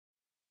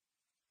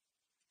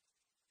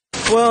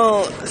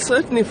Well,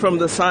 certainly from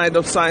the side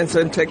of science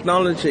and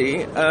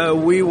technology,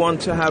 we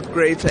want to have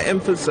greater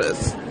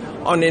emphasis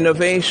on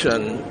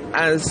innovation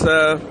as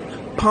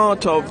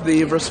part of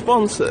the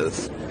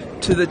responses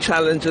to the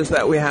challenges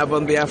that we have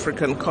on the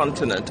African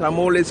continent. I'm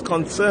always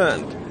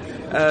concerned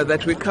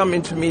that we come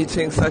into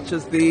meetings such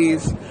as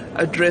these,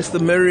 address the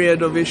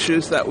myriad of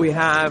issues that we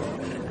have,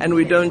 and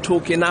we don't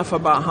talk enough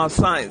about how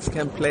science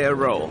can play a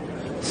role.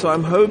 So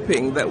I'm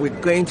hoping that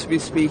we're going to be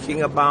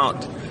speaking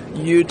about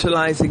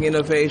utilizing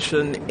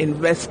innovation,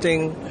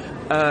 investing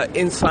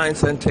in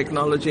science and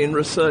technology, in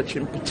research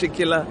in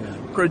particular,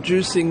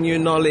 producing new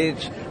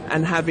knowledge,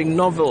 and having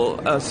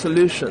novel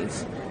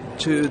solutions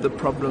to the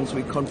problems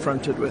we're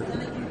confronted with.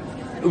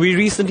 We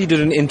recently did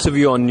an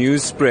interview on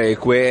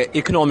Newsbreak where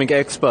economic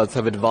experts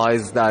have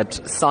advised that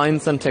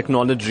science and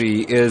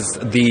technology is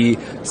the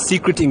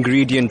secret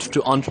ingredient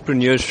to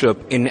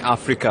entrepreneurship in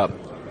Africa.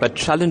 But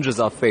challenges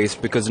are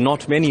faced because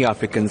not many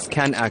Africans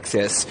can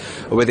access,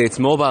 whether it's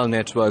mobile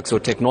networks or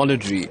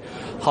technology.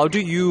 How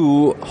do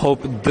you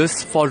hope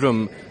this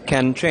forum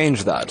can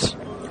change that?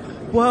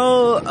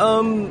 Well,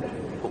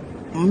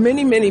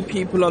 many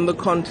people on the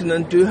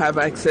continent do have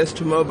access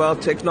to mobile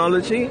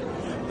technology,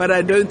 but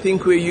I don't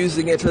think we're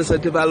using it as a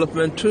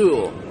development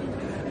tool.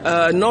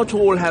 Not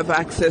all have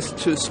access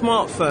to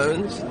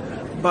smartphones,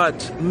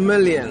 but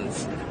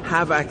millions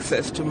have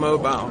access to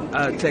mobile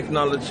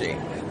technology.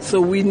 So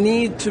we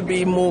need to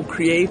be more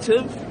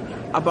creative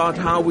about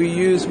how we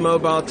use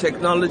mobile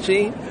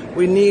technology.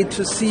 We need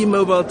to see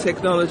mobile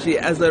technology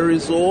as a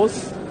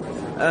resource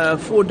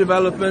for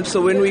development.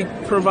 So when we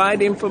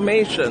provide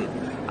information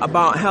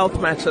about health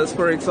matters,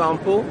 for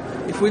example,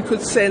 if we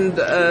could send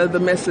the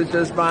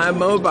messages via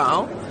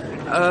mobile,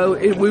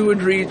 we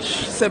would reach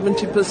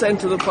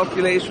 70% of the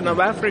population of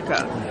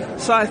Africa.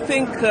 So I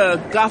think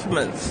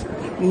governments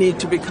need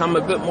to become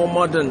a bit more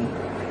modern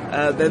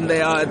than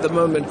they are at the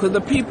moment, because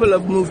the people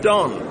have moved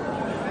on.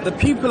 The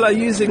people are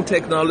using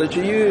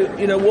technology.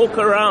 You know, walk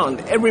around,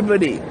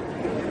 everybody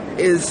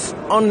is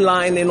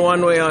online in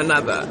one way or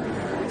another.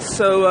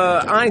 So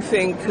I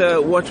think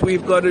what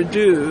we've got to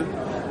do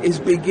is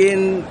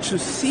begin to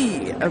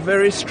see a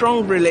very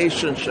strong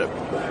relationship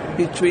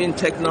between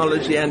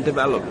technology and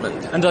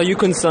development. And are you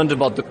concerned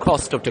about the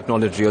cost of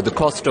technology or the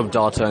cost of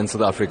data in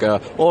South Africa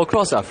or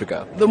across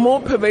Africa? The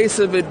more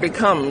pervasive it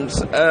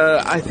becomes,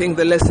 I think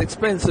the less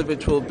expensive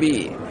it will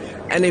be.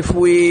 And if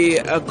we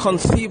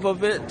conceive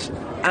of it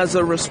as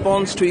a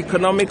response to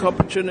economic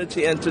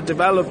opportunity and to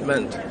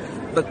development,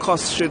 the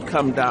costs should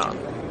come down.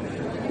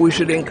 We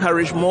should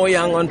encourage more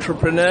young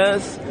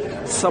entrepreneurs,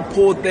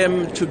 support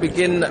them to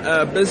begin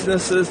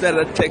businesses that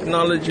are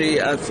technology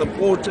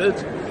supported.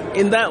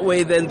 In that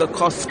way, then the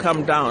costs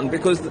come down,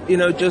 because, you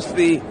know, just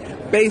the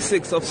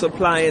basics of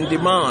supply and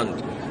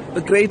demand, the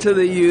greater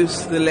the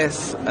use, the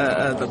less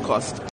the cost.